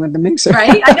something with the mixer.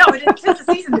 Right? I know, it's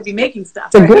the season to be making stuff.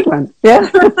 It's a good one. Yeah.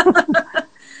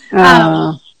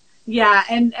 Yeah,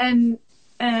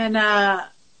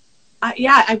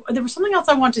 there was something else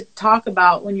I wanted to talk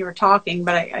about when you were talking,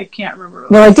 but I can't remember.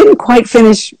 Well, I didn't quite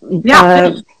finish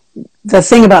the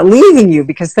thing about leaving you,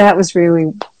 because that was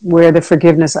really where the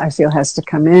forgiveness, I feel, has to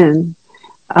come in.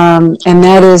 And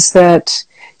that is that,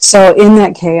 so in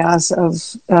that chaos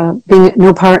of being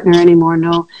no partner anymore,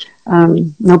 no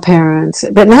parents,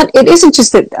 but it isn't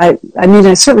just that, I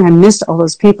missed all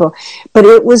those people, but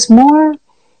it was more,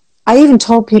 I even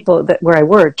told people that where I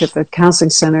worked at the counseling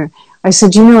center, I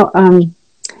said,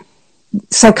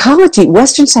 psychology,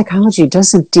 Western psychology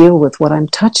doesn't deal with what I'm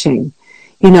touching.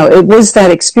 It was that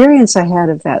experience I had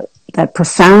of that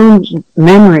profound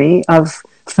memory of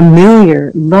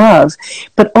familiar love,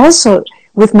 but also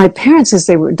with my parents as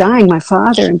they were dying, my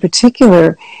father in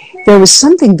particular, there was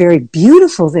something very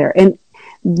beautiful there. And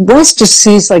West just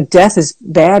sees like death is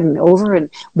bad and over, and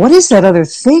what is that other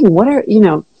thing?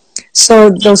 So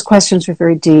those questions were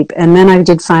very deep. And then I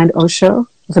did find Osho,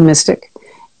 the mystic,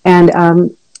 and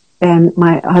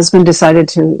my husband decided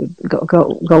to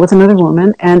go with another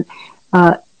woman, and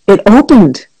it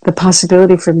opened the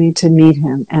possibility for me to meet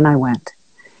him, and I went.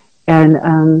 And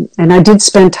I did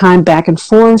spend time back and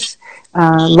forth.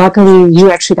 Luckily, you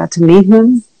actually got to meet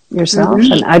him yourself,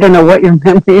 and I don't know what your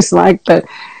memory is like, but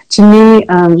to me,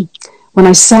 when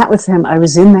I sat with him, I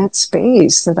was in that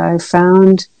space that I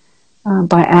found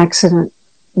by accident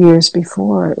years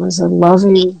before. It was a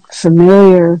loving,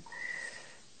 familiar,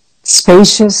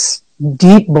 spacious,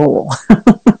 deep bowl.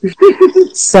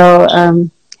 So,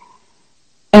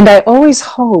 and I always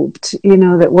hoped,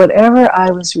 that whatever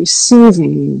I was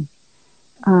receiving,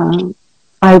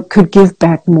 I could give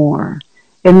back more.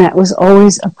 And that was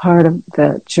always a part of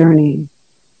the journey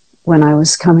when I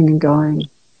was coming and going.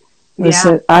 Was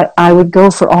that I would go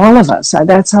for all of us.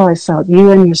 That's how I felt. You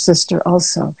and your sister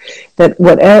also. That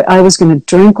whatever I was going to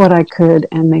drink what I could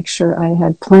and make sure I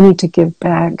had plenty to give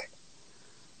back.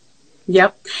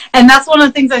 Yep. And that's one of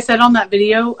the things I said on that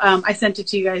video. I sent it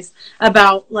to you guys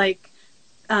about that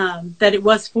it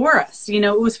was for us.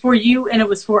 It was for you and it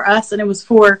was for us and it was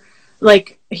for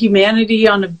humanity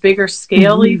on a bigger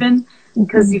scale, even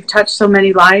because you've touched so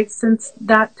many lives since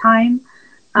that time.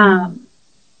 And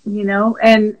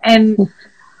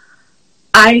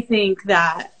I think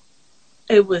that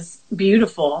it was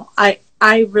beautiful. I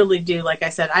really do. Like I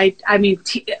said, I mean,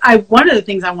 one of the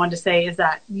things I wanted to say is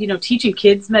that, teaching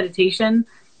kids meditation,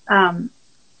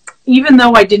 even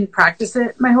though I didn't practice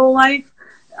it my whole life,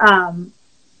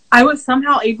 I was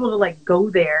somehow able to go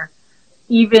there,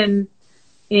 even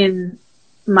in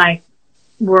my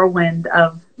whirlwind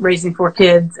of raising 4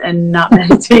 kids and not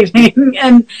meditating.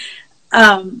 And,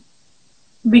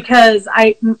 because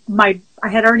I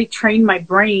had already trained my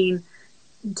brain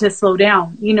to slow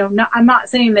down. I'm not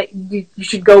saying that you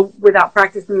should go without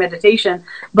practicing meditation,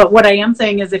 but what I am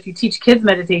saying is if you teach kids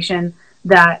meditation,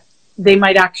 that they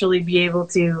might actually be able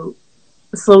to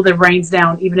slow their brains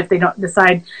down, even if they don't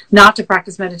decide not to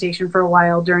practice meditation for a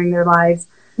while during their lives.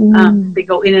 They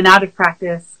go in and out of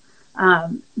practice,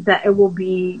 that it will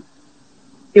be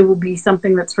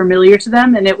something that's familiar to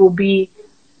them, and it will be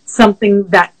something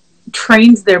that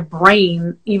trains their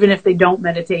brain, even if they don't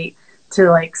meditate,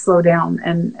 to slow down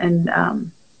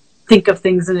and think of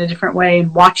things in a different way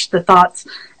and watch the thoughts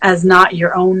as not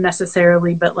your own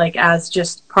necessarily, but as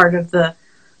just part of the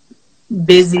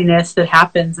busyness that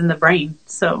happens in the brain.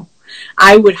 So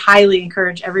I would highly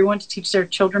encourage everyone to teach their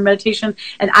children meditation.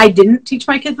 And I didn't teach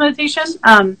my kids meditation.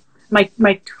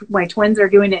 My twins are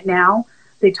doing it now.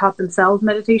 They taught themselves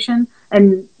meditation,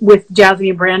 and with Jazzy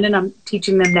and Brandon, I'm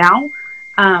teaching them now.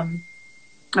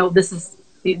 This is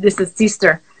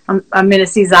sister. I'm going to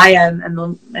see Zaya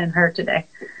and her today.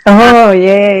 Oh,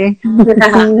 yay.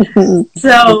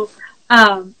 So,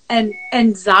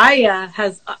 and Zaya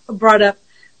has brought up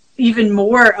even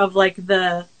more of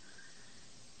the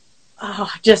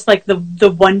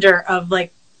wonder of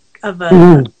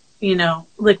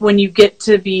when you get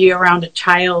to be around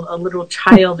a little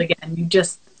child again, you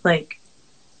just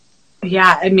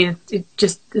I mean,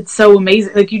 it's so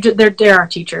amazing. They're our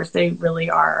teachers. They really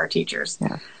are our teachers.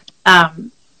 Yeah.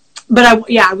 But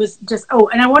I was just,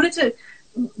 and I wanted to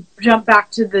jump back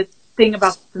to the thing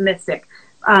about the mystic,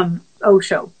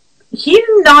 Osho. He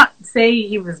did not say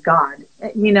he was God,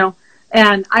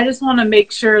 and I just want to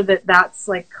make sure that that's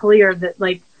clear,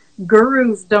 that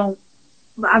gurus don't,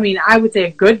 I mean, I would say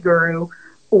a good guru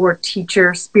or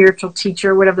teacher, spiritual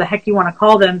teacher, whatever the heck you want to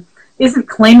call them, isn't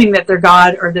claiming that they're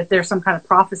God or that they're some kind of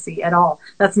prophecy at all.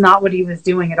 That's not what he was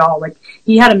doing at all.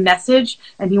 He had a message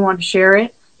and he wanted to share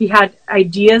it. He had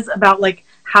ideas about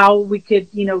how we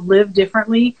could, live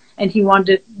differently, and he wanted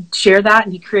to share that,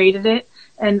 and he created it.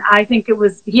 And I think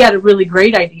he had a really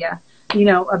great idea,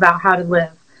 about how to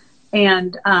live.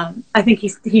 And I think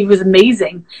he was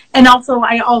amazing. And also,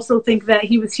 I also think that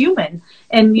he was human.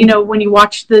 And, when you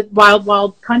watch the Wild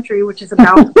Wild Country, which is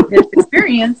about his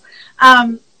experience,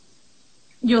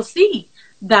 you'll see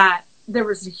that there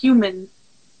was a human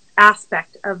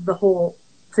aspect of the whole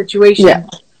situation. Yeah.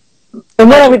 And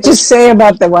what I would just say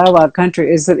about the Wild Wild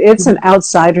Country is that it's an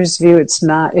outsider's view.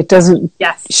 It doesn't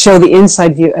show the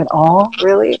inside view at all,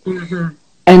 really. Mm-hmm.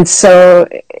 And so,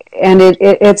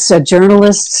 it's a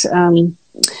journalist's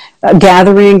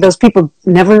gathering. Those people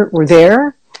never were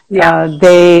there. Yeah.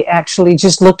 They actually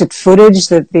just looked at footage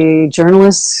that the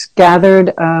journalists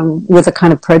gathered with a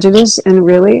kind of prejudice, and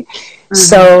really. Mm-hmm.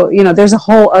 So, there's a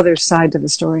whole other side to the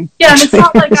story. Yeah, and it's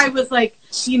not like I was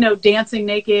dancing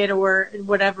naked or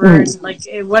whatever,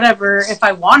 and whatever, if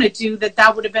I wanted to,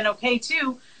 that would have been okay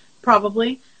too,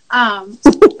 probably.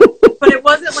 But it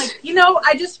wasn't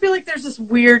I just feel like there's this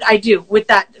weird, with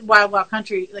that Wild Wild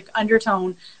Country,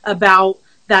 undertone about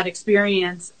that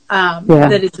experience,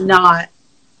 that is not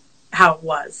how it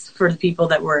was for the people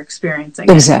that were experiencing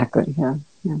it. Exactly, yeah.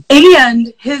 Yeah.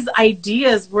 And his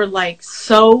ideas were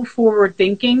so forward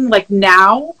thinking.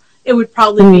 Now it would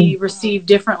probably be received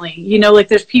differently.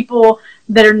 There's people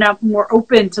that are now more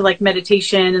open to like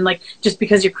meditation, and like just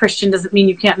because you're Christian doesn't mean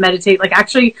you can't meditate. Like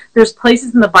actually there's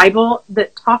places in the Bible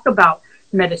that talk about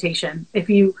meditation. If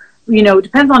you know, it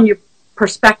depends on your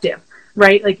perspective,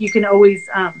 right? Like you can always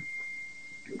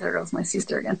there goes my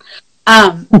sister again.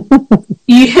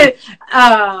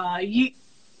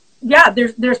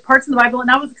 There's parts in the Bible,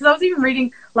 and I was even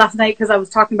reading last night because I was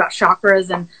talking about chakras,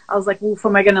 and I was like, "Oof,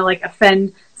 am I going to like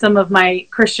offend some of my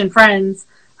Christian friends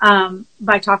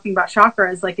by talking about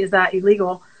chakras? Like, is that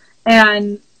illegal?"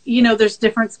 And you know, there's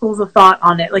different schools of thought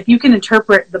on it. Like, you can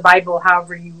interpret the Bible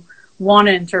however you want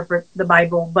to interpret the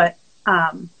Bible, but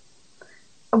I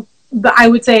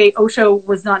would say Osho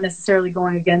was not necessarily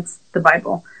going against the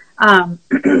Bible. Oh,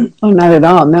 not at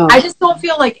all. No, I just don't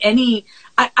feel like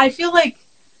I feel like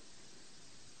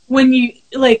when you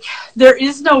like, there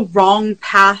is no wrong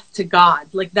path to God.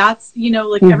 Like that's, you know,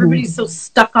 like everybody's so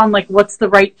stuck on like, what's the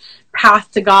right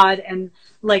path to God. And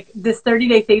like this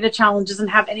 30-day theta challenge doesn't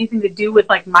have anything to do with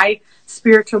like my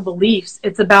spiritual beliefs.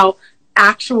 It's about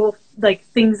actual like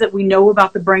things that we know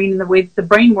about the brain and the way that the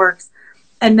brain works.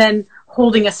 And then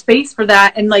holding a space for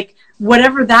that. And like,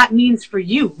 whatever that means for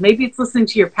you, maybe it's listening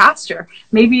to your pastor,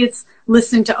 maybe it's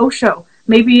listening to Osho,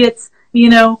 maybe it's, you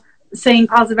know, saying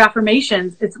positive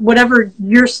affirmations. It's whatever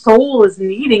your soul is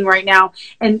needing right now.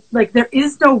 And like, there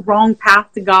is no wrong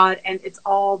path to God, and it's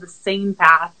all the same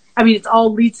path. I mean, it's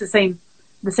all leads to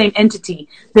the same entity.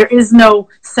 There is no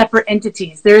separate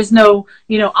entities. There is no,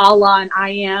 you know, Allah and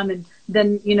I am, and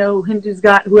then, you know, Hindus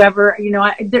got whoever, you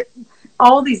know,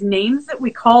 all these names that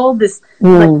we call this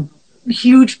like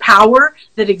huge power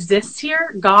that exists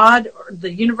here, God or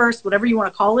the universe, whatever you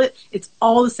want to call it, it's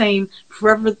all the same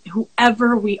forever,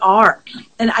 whoever we are.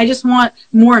 And I just want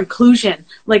more inclusion.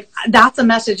 Like, that's a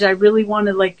message I really want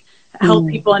to like help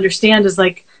people understand, is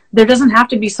like, there doesn't have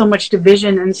to be so much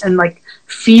division and like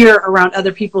fear around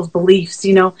other people's beliefs.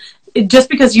 You know, just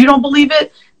because you don't believe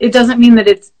it, it doesn't mean that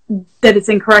it's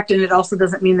incorrect. And it also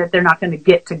doesn't mean that they're not going to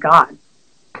get to God.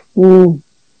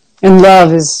 And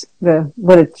love is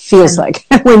what it feels like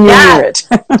when you hear it.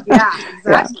 Yeah,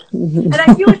 exactly. Yeah. And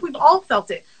I feel like we've all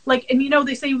felt it. Like, and you know,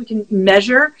 they say we can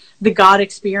measure the God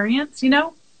experience, you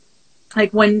know?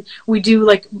 Like when we do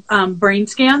like brain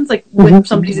scans, like when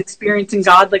somebody's experiencing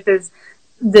God, like there's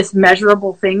this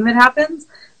measurable thing that happens.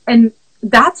 And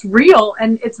that's real.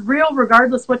 And it's real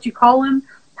regardless what you call him,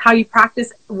 how you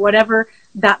practice whatever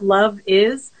that love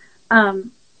is.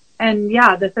 And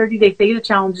yeah, the 30-day theta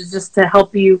challenge is just to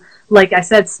help you, like I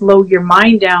said, slow your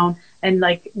mind down and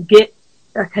like get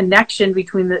a connection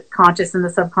between the conscious and the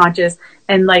subconscious,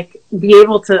 and like be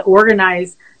able to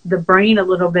organize the brain a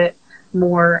little bit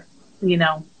more, you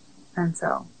know. And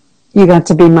so you got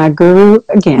to be my guru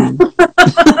again.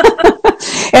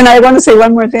 And I want to say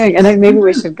one more thing, and maybe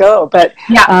we should go, but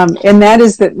and that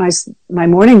is that my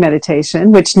morning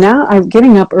meditation, which now I'm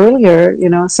getting up earlier, you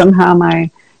know, somehow my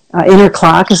inner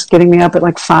clock is getting me up at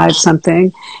like 5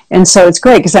 something. And so it's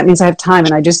great because that means I have time,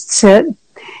 and I just sit.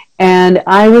 And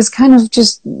I was kind of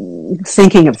just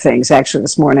thinking of things actually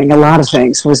this morning. A lot of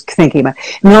things was thinking about.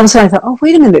 And all of a sudden I thought, oh,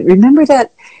 wait a minute. Remember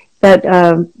that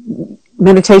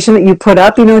meditation that you put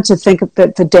up, you know, to think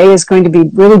that the day is going to be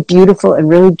really beautiful and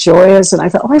really joyous. And I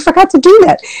thought, oh, I forgot to do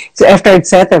that. So after I'd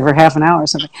sat there for half an hour or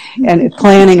something and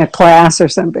planning a class or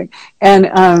something.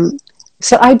 And,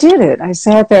 so I did it. I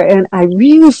sat there and I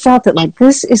really felt that like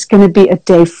this is going to be a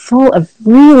day full of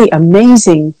really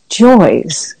amazing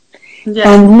joys.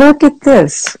 Yeah. And look at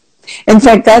this. In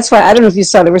fact, that's why, I don't know if you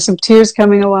saw, there were some tears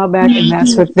coming a while back, and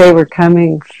that's what they were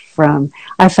coming from.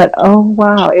 I thought, oh,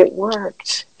 wow, it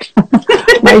worked.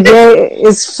 My day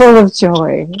is full of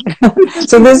joy.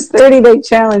 So this 30-day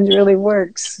challenge really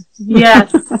works.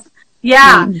 Yes.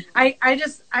 Yeah. I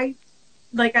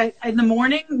in the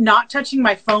morning, not touching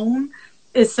my phone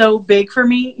is so big for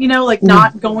me, you know, like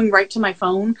not going right to my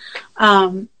phone.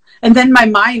 And then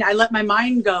I let my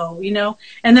mind go, you know.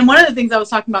 And then one of the things I was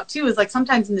talking about too is like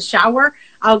sometimes in the shower,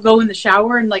 I'll go in the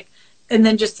shower and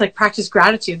then just like practice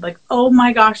gratitude. Like, oh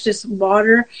my gosh, this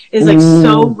water is like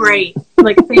so great.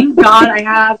 Like, thank God I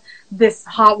have this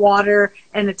hot water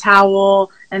and a towel,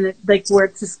 and like where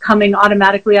it's just coming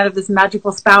automatically out of this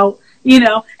magical spout, you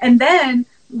know. And then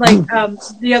like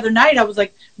the other night I was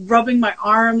like rubbing my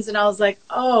arms, and I was like,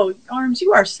 oh, arms,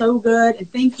 you are so good, and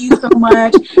thank you so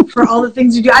much for all the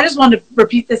things you do. I just wanted to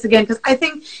repeat this again because I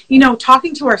think, you know,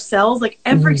 talking to our cells, like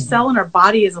every cell in our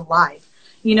body is alive,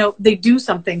 you know, they do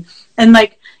something. And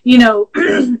like, you know,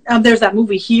 there's that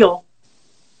movie Heal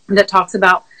that talks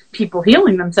about people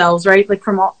healing themselves, right, like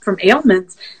from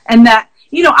ailments. And that,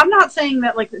 you know, I'm not saying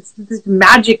that like it's this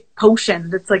magic potion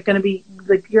that's like going to be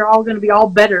like you're all going to be all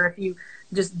better if you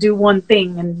just do one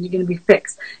thing and you're going to be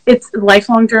fixed. It's a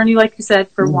lifelong journey, like you said,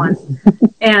 for one,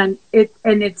 and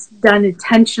it's done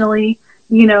intentionally,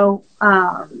 you know,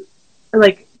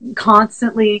 like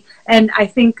constantly. And I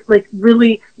think like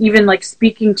really even like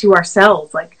speaking to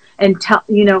ourselves, like, and tell,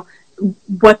 you know,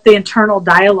 what the internal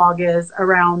dialogue is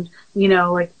around, you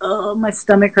know, like, oh, my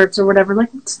stomach hurts or whatever. Like,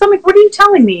 stomach, what are you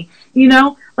telling me? You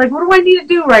know, like, what do I need to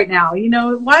do right now? You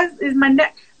know, why is my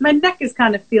neck is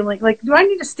kind of feeling like, do I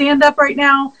need to stand up right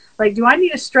now? Like, do I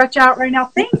need to stretch out right now?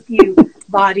 Thank you,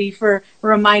 body, for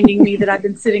reminding me that I've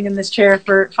been sitting in this chair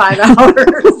for 5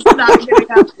 hours, not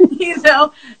getting up, you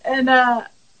know? And,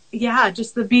 yeah,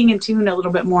 just the being in tune a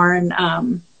little bit more. And,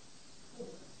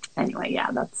 anyway,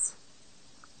 yeah, that's.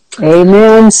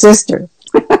 Amen, sister.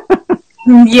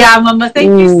 Yeah, Mama,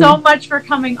 thank you so much for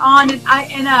coming on.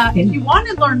 And if you want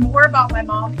to learn more about my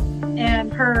mom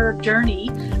and her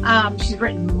journey, she's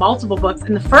written multiple books.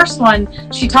 And the first one,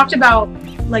 she talked about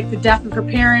like the death of her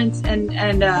parents and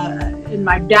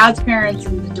my dad's parents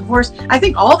and the divorce. I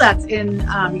think all that's in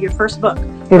your first book.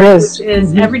 It is. Which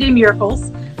is Everyday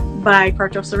Miracles by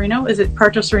Parto Sereno. Is it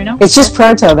Parto Sereno? It's just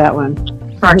Parto, that one.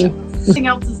 Parto. Everything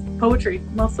else is poetry,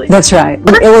 mostly. That's right.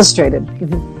 Illustrated.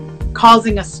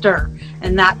 Causing a Stir.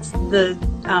 And that's the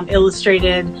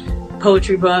illustrated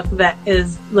poetry book that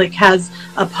is like has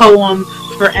a poem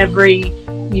for every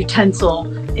utensil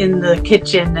in the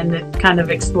kitchen, and it kind of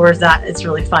explores that. It's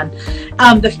really fun.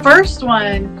 The first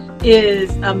one is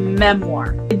a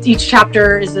memoir. Each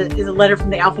chapter is a letter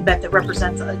from the alphabet that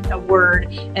represents a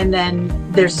word, and then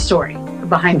there's a story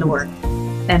behind the word.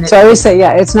 And so I always say,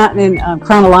 yeah, it's not in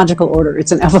chronological order.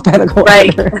 It's in alphabetical order.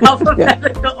 Right,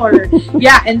 alphabetical order.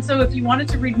 Yeah, and so if you wanted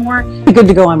to read more, it's good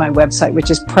to go on my website, which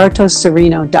is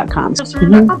partosereno.com.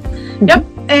 Yep,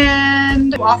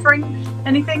 and offering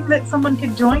anything that someone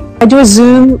could join? I do a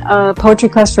Zoom poetry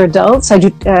class for adults.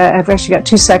 I've actually got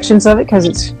 2 sections of it because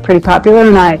it's pretty popular,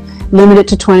 and I limit it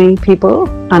to 20 people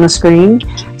on a screen.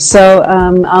 So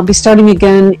I'll be starting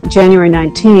again January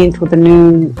 19th with a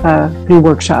new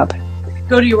workshop.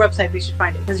 Go to your website. We should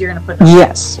find it because you're going to put that.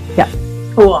 Yes. Yeah.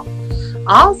 Cool.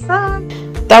 Awesome.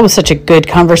 That was such a good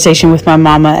conversation with my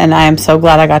mama, and I am so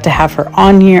glad I got to have her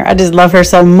on here. I just love her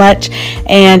so much.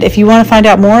 And if you want to find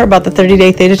out more about the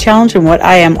 30-Day Theta Challenge and what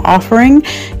I am offering,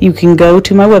 you can go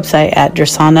to my website at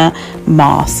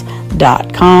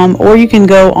DresannaMoss.com, or you can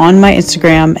go on my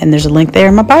Instagram, and there's a link there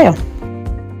in my bio.